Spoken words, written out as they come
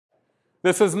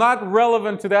This is not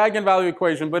relevant to the eigenvalue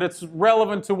equation, but it's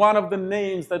relevant to one of the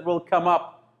names that will come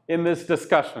up in this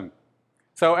discussion.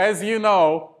 So as you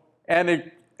know,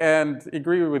 and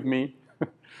agree with me,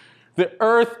 the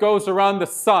Earth goes around the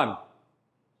sun.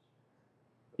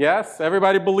 Yes?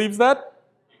 Everybody believes that?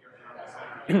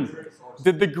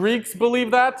 Did the Greeks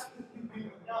believe that?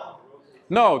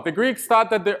 No, the Greeks thought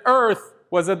that the Earth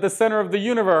was at the center of the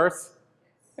universe,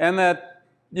 and that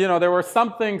there were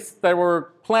some things that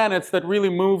were planets that really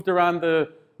moved around the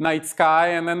night sky,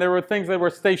 and then there were things that were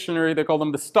stationary. They called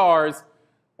them the stars,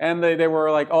 and they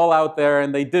were like all out there,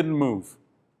 and they didn't move.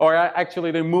 Or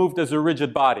actually, they moved as a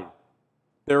rigid body.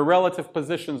 Their relative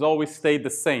positions always stayed the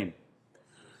same.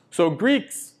 So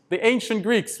Greeks, the ancient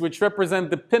Greeks, which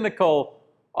represent the pinnacle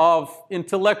of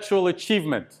intellectual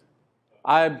achievement,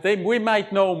 we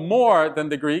might know more than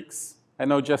the Greeks. I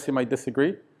know Jesse might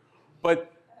disagree,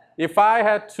 but if I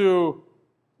had to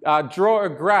draw a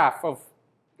graph of,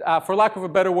 for lack of a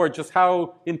better word, just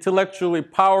how intellectually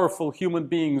powerful human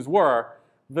beings were,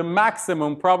 the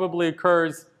maximum probably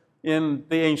occurs in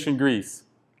the ancient Greece.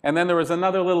 And then there was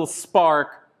another little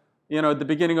spark, at the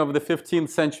beginning of the 15th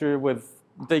century with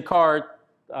Descartes.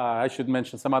 I should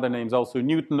mention some other names also,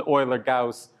 Newton, Euler,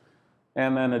 Gauss,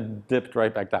 and then it dipped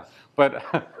right back down. But,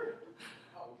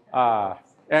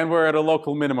 and we're at a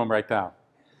local minimum right now.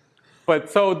 But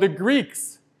so the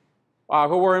Greeks,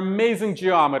 who were amazing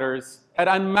geometers, had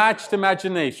unmatched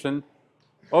imagination,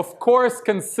 of course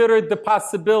considered the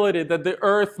possibility that the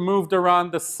Earth moved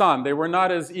around the sun. They were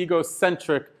not as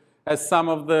egocentric as some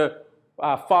of the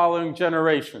following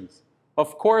generations.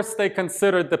 Of course they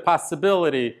considered the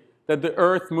possibility that the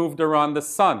Earth moved around the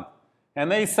sun.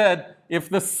 And they said, if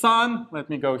the sun, let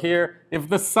me go here, if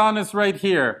the sun is right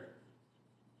here,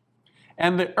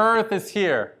 and the Earth is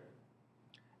here,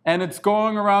 and it's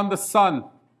going around the sun,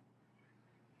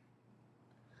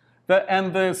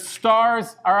 and the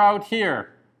stars are out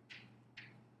here,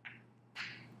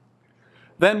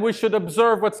 then we should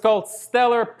observe what's called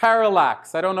stellar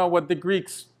parallax. I don't know what the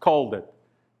Greeks called it.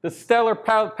 The stellar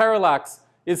parallax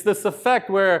is this effect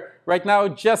where right now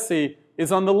Jesse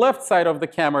is on the left side of the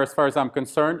camera as far as I'm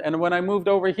concerned, and when I moved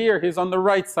over here, he's on the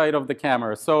right side of the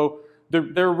camera. So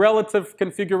their relative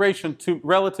configuration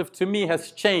relative to me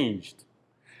has changed.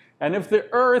 And if the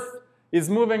Earth is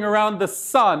moving around the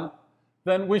sun,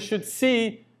 then we should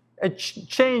see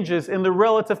changes in the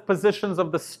relative positions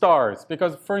of the stars.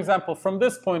 Because, for example, from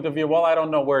this point of view, well, I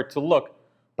don't know where to look,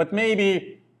 but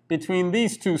maybe between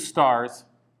these two stars,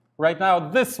 right now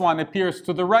this one appears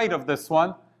to the right of this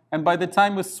one, and by the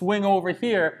time we swing over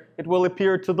here, it will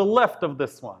appear to the left of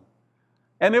this one.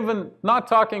 And even not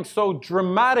talking so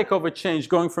dramatic of a change,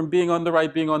 going from being on the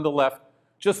right, being on the left,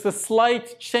 just a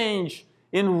slight change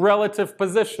in relative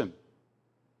position.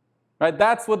 Right?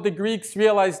 That's what the Greeks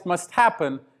realized must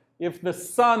happen if the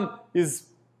sun is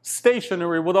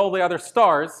stationary with all the other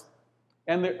stars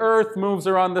and the Earth moves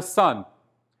around the sun.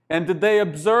 And did they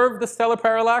observe the stellar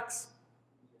parallax?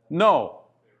 No,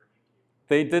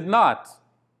 they did not.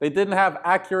 They didn't have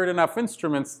accurate enough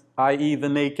instruments, i.e. the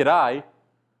naked eye,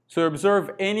 to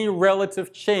observe any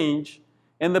relative change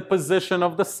in the position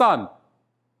of the sun.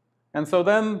 And so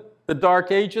then the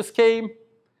Dark Ages came,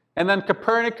 and then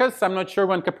Copernicus, I'm not sure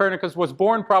when Copernicus was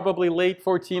born, probably late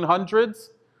 1400s,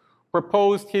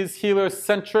 proposed his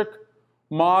heliocentric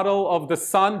model of the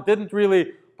sun. Didn't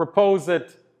really propose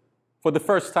it for the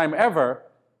first time ever.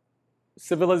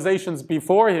 Civilizations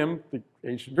before him, the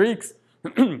ancient Greeks,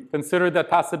 considered that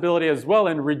possibility as well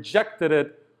and rejected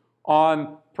it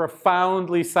on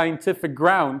profoundly scientific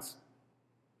grounds.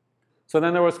 So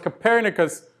then there was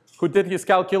Copernicus, who did his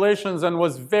calculations and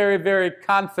was very, very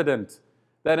confident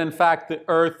that in fact the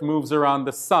Earth moves around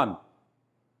the sun.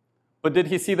 But did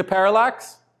he see the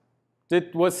parallax?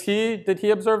 Did he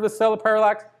observe the stellar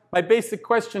parallax? My basic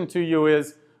question to you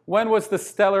is, when was the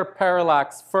stellar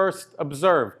parallax first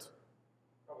observed?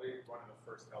 Probably one of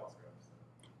the first telescopes.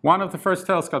 One of the first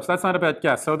telescopes. That's not a bad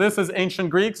guess. So this is ancient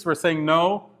Greeks. We're saying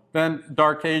no. Then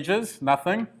Dark Ages,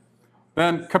 nothing.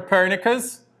 Then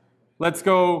Copernicus. Let's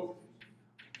go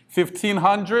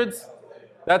 1500s.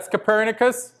 That's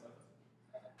Copernicus.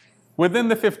 Within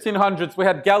the 1500s, we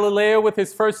had Galileo with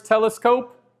his first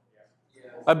telescope.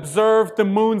 Observed the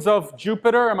moons of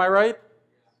Jupiter, am I right?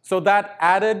 So that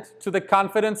added to the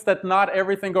confidence that not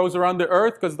everything goes around the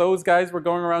Earth, because those guys were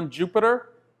going around Jupiter.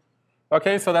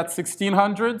 Okay, so that's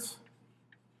 1600s.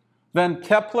 Then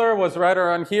Kepler was right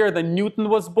around here. Then Newton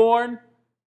was born.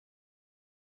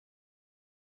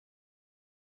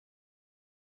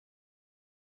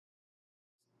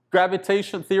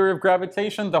 Gravitation, theory of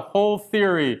gravitation, the whole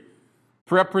theory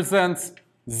represents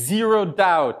zero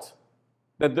doubt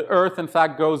that the Earth, in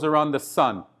fact, goes around the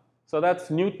sun. So that's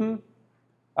Newton.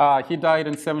 He died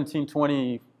in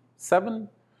 1727.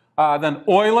 Then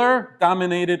Euler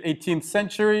dominated 18th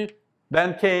century.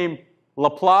 Then came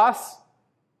Laplace,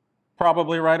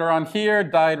 probably right around here,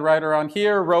 died right around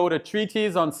here, wrote a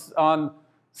treatise on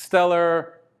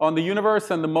the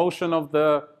universe and the motion of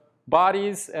the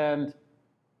bodies, and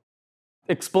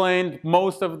explained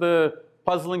most of the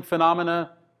puzzling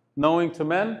phenomena known to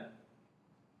men.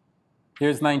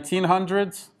 Here's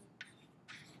 1900s.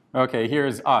 Okay,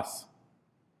 here's us.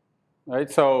 Right?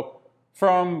 So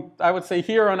from, I would say,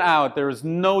 here on out, there is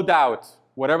no doubt,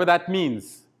 whatever that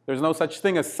means. There's no such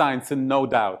thing as science in no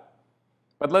doubt.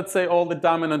 But let's say all the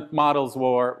dominant models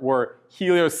were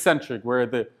heliocentric, where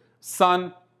the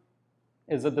sun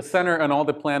is at the center and all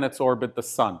the planets orbit the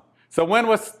sun. So when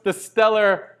was the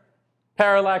stellar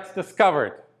parallax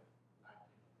discovered?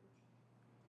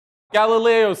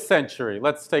 Galileo's century.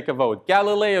 Let's take a vote.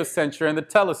 Galileo's century and the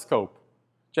telescope.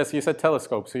 Jesse, you said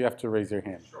telescope, so you have to raise your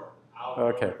hand. Sure. I'll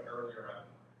Okay. earlier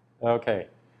on. Okay.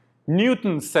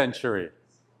 Newton's century.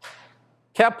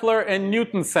 Kepler and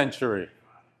Newton's century.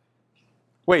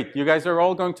 Wait, you guys are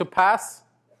all going to pass?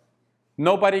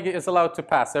 Nobody is allowed to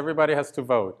pass. Everybody has to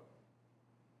vote.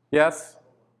 Yes?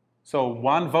 So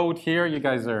one vote here. You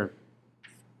guys are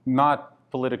not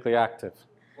politically active.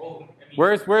 Well,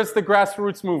 Where's the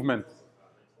grassroots movement?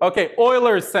 Okay,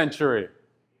 Euler's century.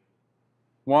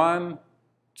 1,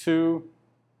 2,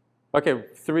 okay,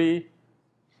 3.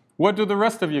 What do the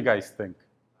rest of you guys think?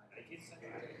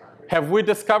 Have we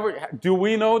discovered, do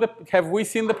we know, have we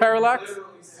seen the parallax? literally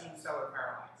seen stellar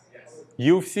parallax. Yes.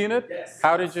 You've seen it? Yes.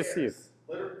 How did you see it?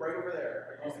 Literally right over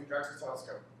there. I'm using Drexel's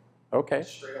telescope. Okay,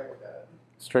 Straight up with that.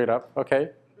 straight up, okay.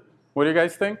 What do you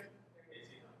guys think?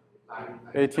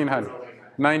 1800.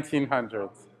 1900s.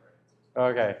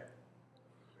 Okay.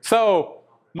 So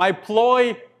my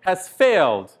ploy has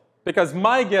failed because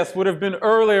my guess would have been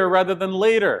earlier rather than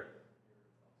later.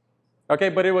 Okay,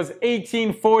 but it was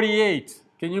 1848.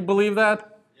 Can you believe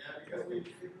that? Yeah, because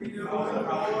we knew it was a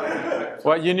problem.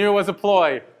 What, you knew it was a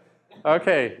ploy?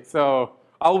 Okay, so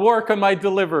I'll work on my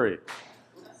delivery.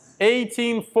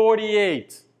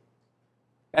 1848.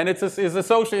 And is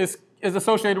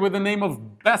associated with the name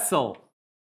of Bessel.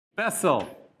 Bessel.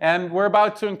 And we're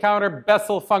about to encounter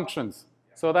Bessel functions.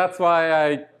 So that's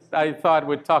why I thought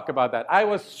we'd talk about that. I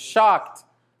was shocked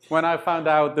when I found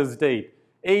out this date,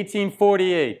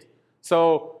 1848.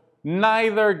 So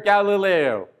neither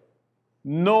Galileo,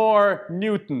 nor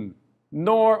Newton,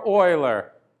 nor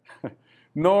Euler,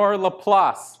 nor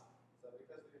Laplace.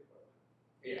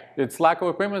 It's lack of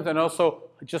equipment and also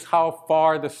just how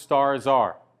far the stars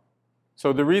are.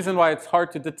 So the reason why it's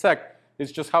hard to detect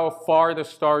is just how far the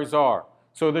stars are.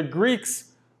 So the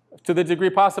Greeks, to the degree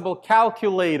possible,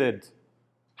 calculated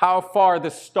how far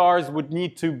the stars would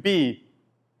need to be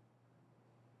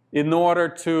in order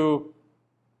to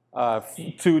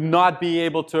not be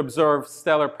able to observe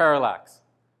stellar parallax.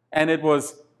 And it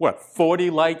was, what, 40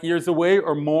 light years away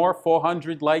or more,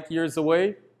 400 light years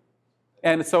away?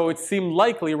 And so it seemed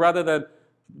likely, rather than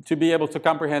to be able to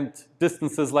comprehend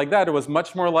distances like that, it was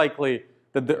much more likely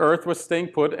that the Earth was staying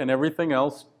put and everything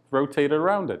else rotated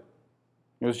around it.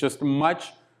 It was just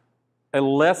a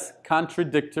less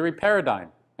contradictory paradigm,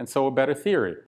 and so a better theory.